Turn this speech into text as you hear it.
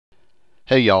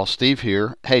Hey y'all, Steve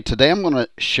here. Hey, today I'm going to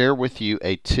share with you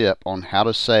a tip on how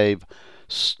to save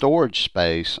storage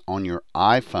space on your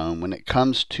iPhone when it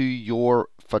comes to your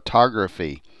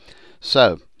photography.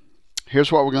 So,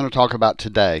 here's what we're going to talk about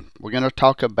today. We're going to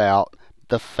talk about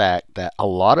the fact that a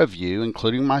lot of you,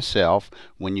 including myself,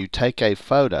 when you take a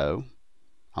photo,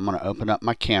 I'm going to open up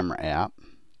my camera app.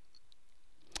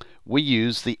 We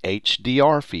use the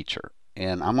HDR feature,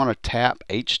 and I'm going to tap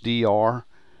HDR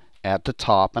at the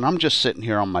top, and I'm just sitting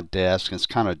here on my desk and it's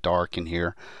kind of dark in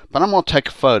here, but I'm going to take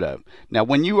a photo. Now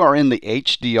when you are in the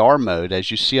HDR mode,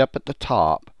 as you see up at the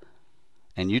top,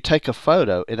 and you take a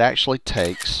photo, it actually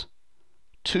takes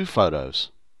 2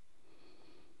 photos.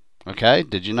 Okay,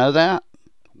 did you know that?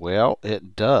 Well,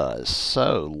 it does.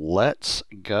 So let's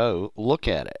go look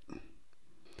at it.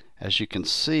 As you can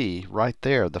see right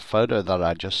there, the photo that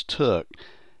I just took,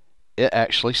 it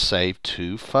actually saved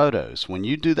 2 photos. When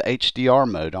you do the HDR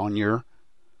mode on your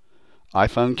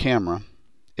iPhone camera,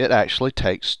 it actually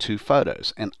takes 2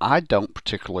 photos. And I don't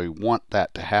particularly want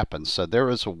that to happen, so there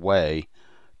is a way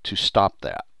to stop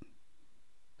that.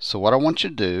 So what I want you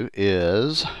to do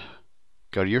is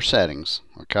go to your settings,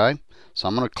 okay? So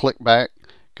I'm going to click back,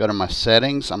 go to my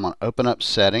settings. I'm going to open up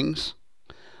settings.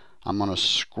 I'm going to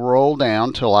scroll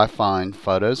down till I find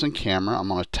photos and camera. I'm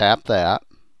going to tap that.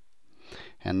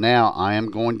 And now I am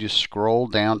going to scroll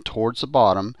down towards the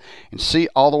bottom and see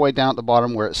all the way down at the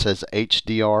bottom where it says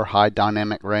HDR, high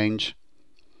dynamic range.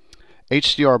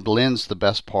 HDR blends the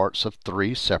best parts of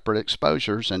 3 separate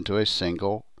exposures into a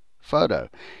single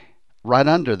photo. Right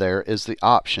under there is the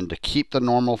option to keep the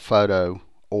normal photo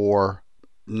or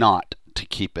not to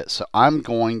keep it. So I'm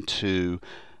going to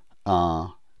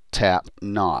tap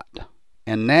not.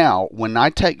 And now, when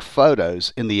I take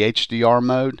photos in the HDR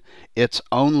mode, it's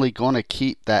only going to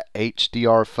keep that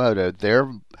HDR photo.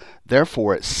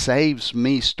 Therefore, it saves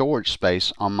me storage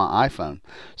space on my iPhone.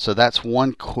 So that's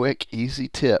one quick, easy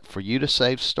tip for you to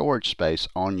save storage space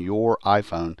on your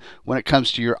iPhone when it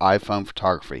comes to your iPhone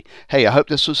photography. Hey, I hope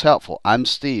this was helpful. I'm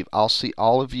Steve. I'll see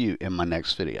all of you in my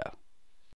next video.